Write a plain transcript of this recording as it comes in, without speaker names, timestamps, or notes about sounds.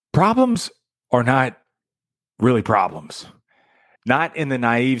Problems are not really problems, not in the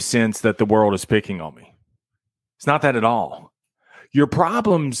naive sense that the world is picking on me. It's not that at all. Your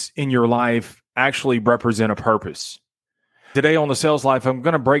problems in your life actually represent a purpose. Today on the Sales Life, I'm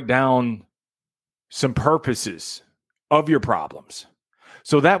going to break down some purposes of your problems.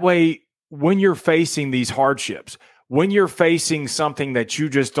 So that way, when you're facing these hardships, when you're facing something that you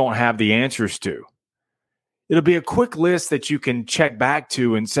just don't have the answers to, it'll be a quick list that you can check back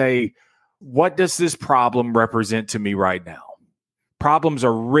to and say, what does this problem represent to me right now? Problems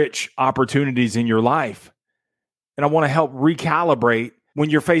are rich opportunities in your life. And I want to help recalibrate when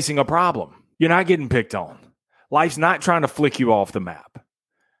you're facing a problem. You're not getting picked on. Life's not trying to flick you off the map.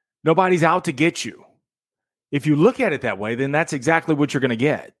 Nobody's out to get you. If you look at it that way, then that's exactly what you're going to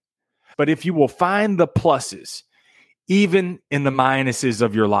get. But if you will find the pluses, even in the minuses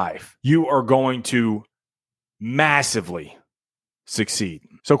of your life, you are going to massively succeed.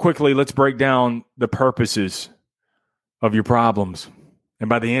 So quickly, let's break down the purposes of your problems. And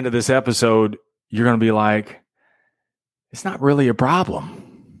by the end of this episode, you're going to be like, it's not really a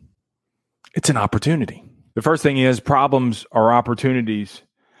problem. It's an opportunity. The first thing is problems are opportunities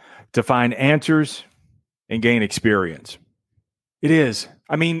to find answers and gain experience. It is.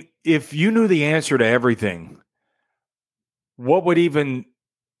 I mean, if you knew the answer to everything, what would even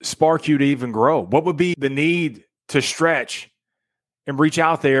spark you to even grow? What would be the need to stretch and reach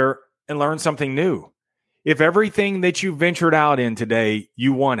out there and learn something new? If everything that you ventured out in today,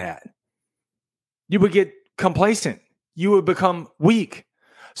 you won at, you would get complacent. You would become weak.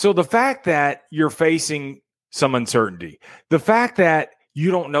 So the fact that you're facing some uncertainty, the fact that you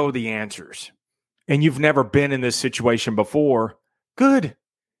don't know the answers and you've never been in this situation before, good.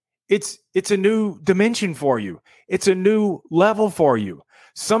 It's a new dimension for you. It's a new level for you.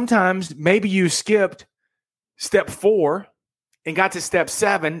 Sometimes maybe you skipped step 4 and got to step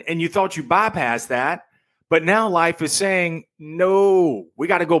 7 and you thought you bypassed that. But now life is saying, no, we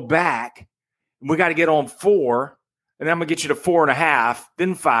got to go back. We got to get on 4. And then I'm going to get you to 4.5,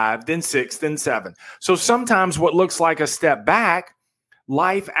 then 5, then 6, then 7. So sometimes what looks like a step back,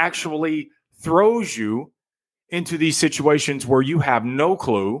 life actually throws you into these situations where you have no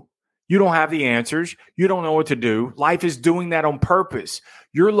clue. You don't have the answers. You don't know what to do. Life is doing that on purpose.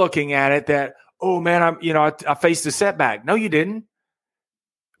 You're looking at it that, oh man, I faced a setback. No, you didn't.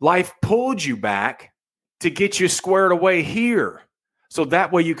 Life pulled you back to get you squared away here. So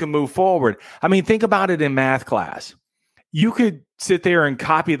that way you can move forward. I mean, think about it in math class. You could sit there and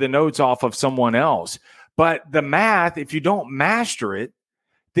copy the notes off of someone else, but the math, if you don't master it,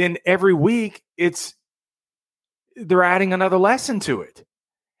 then every week they're adding another lesson to it.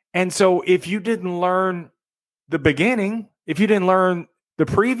 And so if you didn't learn the beginning, if you didn't learn the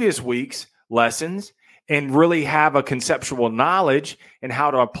previous week's lessons and really have a conceptual knowledge and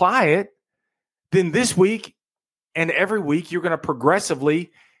how to apply it, then this week and every week you're going to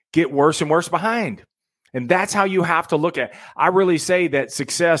progressively get worse and worse behind. And that's how you have to look at it. I really say that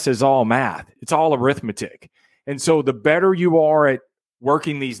success is all math. It's all arithmetic. And so the better you are at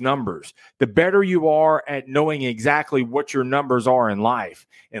working these numbers, the better you are at knowing exactly what your numbers are in life.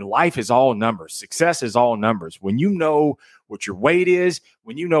 And life is all numbers. Success is all numbers. When you know what your weight is,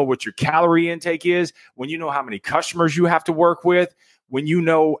 when you know what your calorie intake is, when you know how many customers you have to work with, when you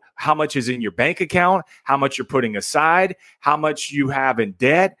know how much is in your bank account, how much you're putting aside, how much you have in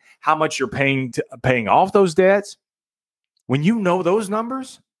debt, how much you're paying off those debts. When you know those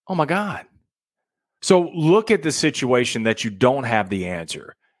numbers, oh my God. So look at the situation that you don't have the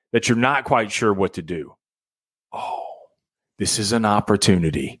answer, that you're not quite sure what to do. Oh, this is an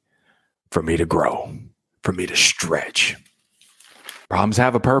opportunity for me to grow, for me to stretch. Problems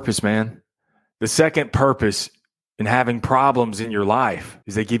have a purpose, man. The second purpose in having problems in your life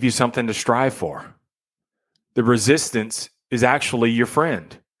is they give you something to strive for. The resistance is actually your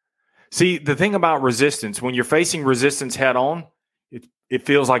friend. See, the thing about resistance, when you're facing resistance head on, it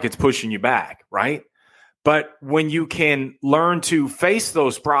feels like it's pushing you back, right? But when you can learn to face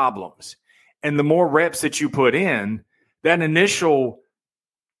those problems and the more reps that you put in, that initial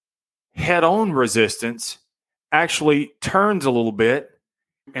head-on resistance actually turns a little bit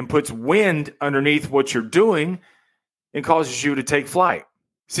and puts wind underneath what you're doing and causes you to take flight.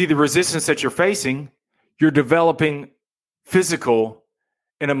 See, the resistance that you're facing, you're developing physical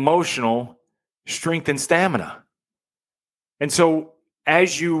and emotional strength and stamina. And so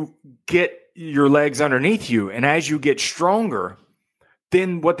as you get your legs underneath you and as you get stronger,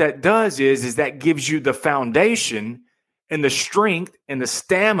 then what that does is that gives you the foundation and the strength and the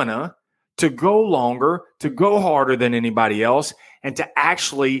stamina to go longer, to go harder than anybody else, and to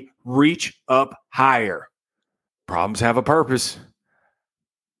actually reach up higher. Problems have a purpose.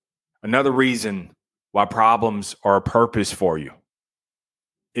 Another reason why problems are a purpose for you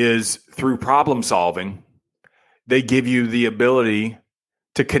is through problem solving, they give you the ability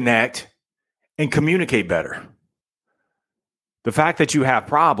to connect and communicate better. The fact that you have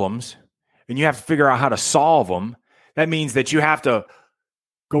problems and you have to figure out how to solve them, that means that you have to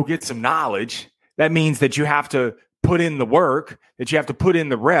go get some knowledge. That means that you have to put in the work, that you have to put in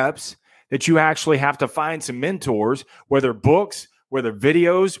the reps, that you actually have to find some mentors, whether books, whether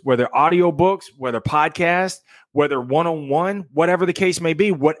videos, whether audiobooks, whether podcasts, whether one-on-one, whatever the case may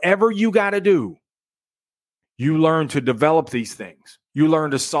be, whatever you got to do, you learn to develop these things. You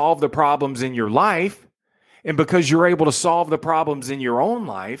learn to solve the problems in your life. And because you're able to solve the problems in your own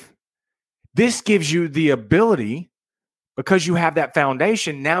life, this gives you the ability, because you have that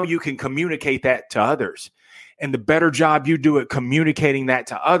foundation, now you can communicate that to others. And the better job you do at communicating that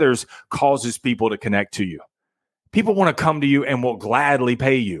to others causes people to connect to you. People want to come to you and will gladly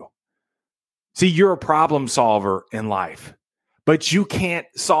pay you. See, you're a problem solver in life, but you can't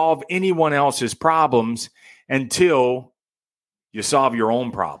solve anyone else's problems until you solve your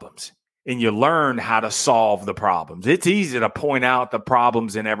own problems and you learn how to solve the problems. It's easy to point out the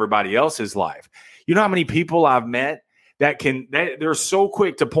problems in everybody else's life. You know how many people I've met they're so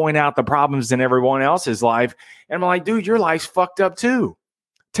quick to point out the problems in everyone else's life. And I'm like, dude, your life's fucked up too.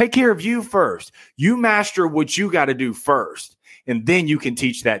 Take care of you first. You master what you got to do first, and then you can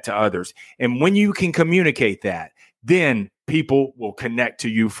teach that to others. And when you can communicate that, then people will connect to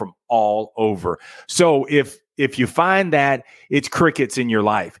you from all over. So if you find that it's crickets in your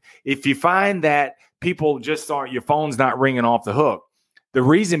life, if you find that people just aren't, your phone's not ringing off the hook, the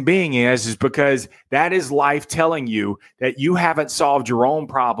reason being is because that is life telling you that you haven't solved your own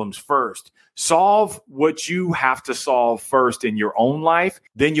problems first. Solve what you have to solve first in your own life.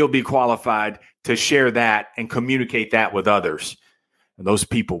 Then you'll be qualified to share that and communicate that with others. And those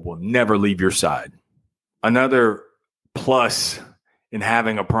people will never leave your side. Another plus in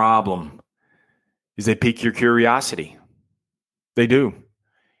having a problem is they pique your curiosity. They do.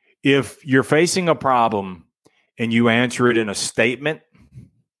 If you're facing a problem and you answer it in a statement,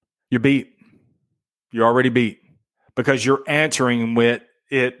 you're beat. You're already beat because you're answering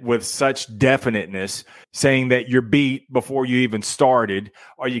it with such definiteness, saying that you're beat before you even started,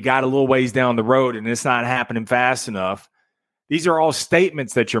 or you got a little ways down the road and it's not happening fast enough. These are all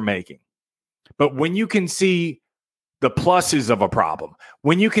statements that you're making. But when you can see the pluses of a problem,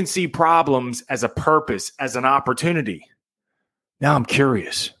 when you can see problems as a purpose, as an opportunity, now I'm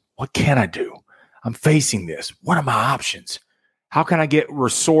curious. What can I do? I'm facing this. What are my options? How can I get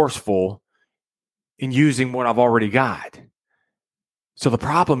resourceful in using what I've already got? So the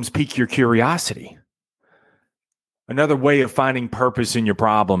problems pique your curiosity. Another way of finding purpose in your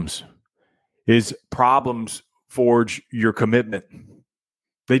problems is problems forge your commitment.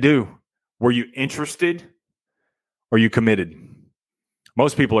 They do. Were you interested or you committed?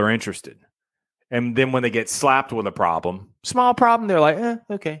 Most people are interested. And then when they get slapped with a problem, small problem, they're like,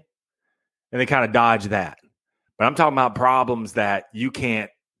 okay. And they kind of dodge that. But I'm talking about problems that you can't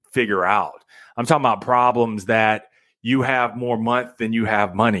figure out. I'm talking about problems that you have more month than you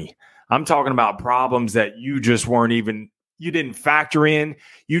have money. I'm talking about problems that you just you didn't factor in,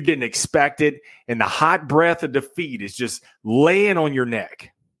 you didn't expect it, and the hot breath of defeat is just laying on your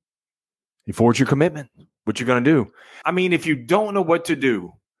neck. You forge your commitment. What you're going to do. I mean, if you don't know what to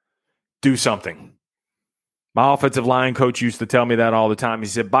do something. My offensive line coach used to tell me that all the time. He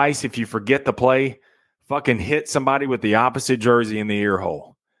said, Bice, if you forget the play, fucking hit somebody with the opposite jersey in the ear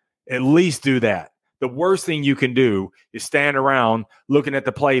hole. At least do that. The worst thing you can do is stand around looking at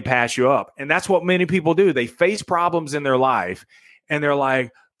the play pass you up. And that's what many people do. They face problems in their life and they're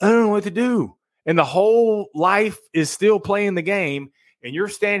like, I don't know what to do. And the whole life is still playing the game. And you're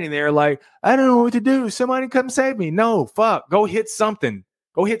standing there like, I don't know what to do. Somebody come save me. No, fuck. Go hit something.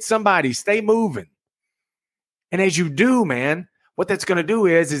 Go hit somebody. Stay moving. And as you do, man, what that's going to do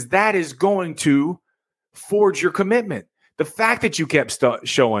is that is going to forge your commitment. The fact that you kept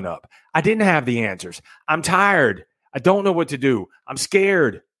showing up. I didn't have the answers. I'm tired. I don't know what to do. I'm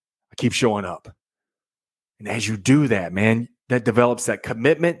scared. I keep showing up. And as you do that, man, that develops that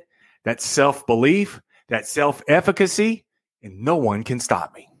commitment, that self-belief, that self-efficacy, and no one can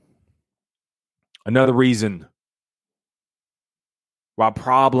stop me. Another reason why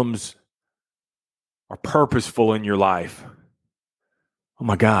problems are purposeful in your life. Oh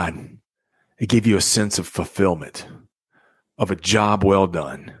my God. They give you a sense of fulfillment, of a job well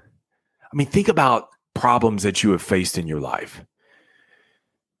done. I mean, think about problems that you have faced in your life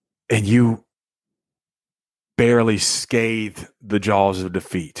and you barely scathed the jaws of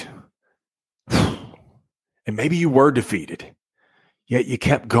defeat. And maybe you were defeated. yet you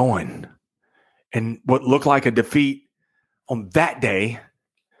kept going. And what looked like a defeat on that day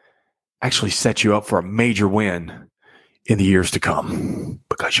actually set you up for a major win in the years to come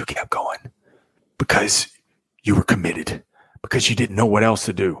because you kept going, because you were committed, because you didn't know what else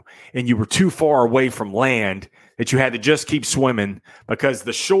to do. And you were too far away from land that you had to just keep swimming, because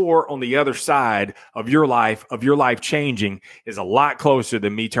the shore on the other side of your life changing, is a lot closer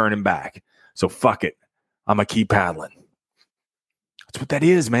than me turning back. So fuck it. I'm going to keep paddling. That's what that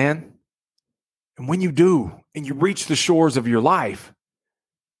is, man. And when you do, and you reach the shores of your life,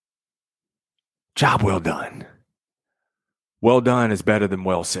 job well done. Well done is better than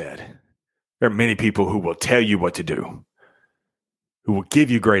well said. There are many people who will tell you what to do, who will give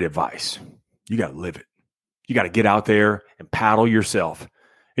you great advice. You got to live it. You got to get out there and paddle yourself.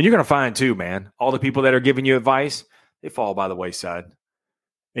 And you're going to find too, man, all the people that are giving you advice, they fall by the wayside.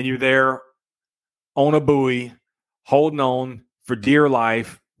 And you're there on a buoy, holding on for dear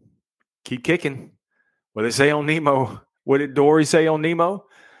life. Keep kicking. What they say on Nemo. What did Dory say on Nemo?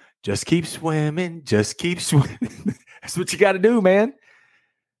 Just keep swimming. Just keep swimming. That's what you got to do, man.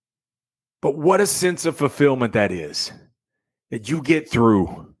 But what a sense of fulfillment that is. That you get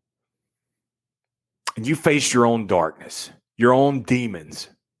through and you face your own darkness, your own demons,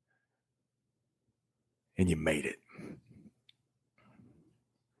 and you made it.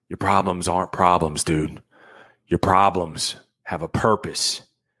 Your problems aren't problems, dude. Your problems have a purpose.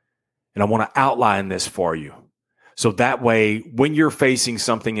 And I want to outline this for you. So that way, when you're facing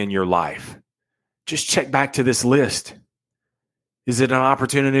something in your life, just check back to this list. Is it an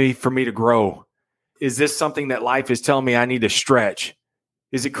opportunity for me to grow? Is this something that life is telling me I need to stretch?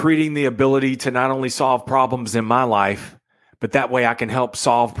 Is it creating the ability to not only solve problems in my life, but that way I can help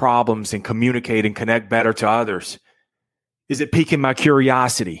solve problems and communicate and connect better to others? Is it piquing my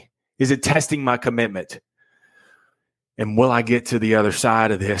curiosity? Is it testing my commitment? And will I get to the other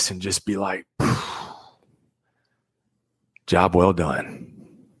side of this and just be like, job well done?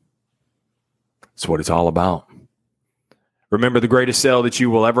 That's what it's all about. Remember, the greatest sale that you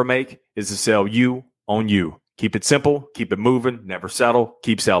will ever make is to sell you on you. Keep it simple, keep it moving, never settle,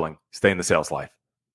 keep selling. Stay in the sales life.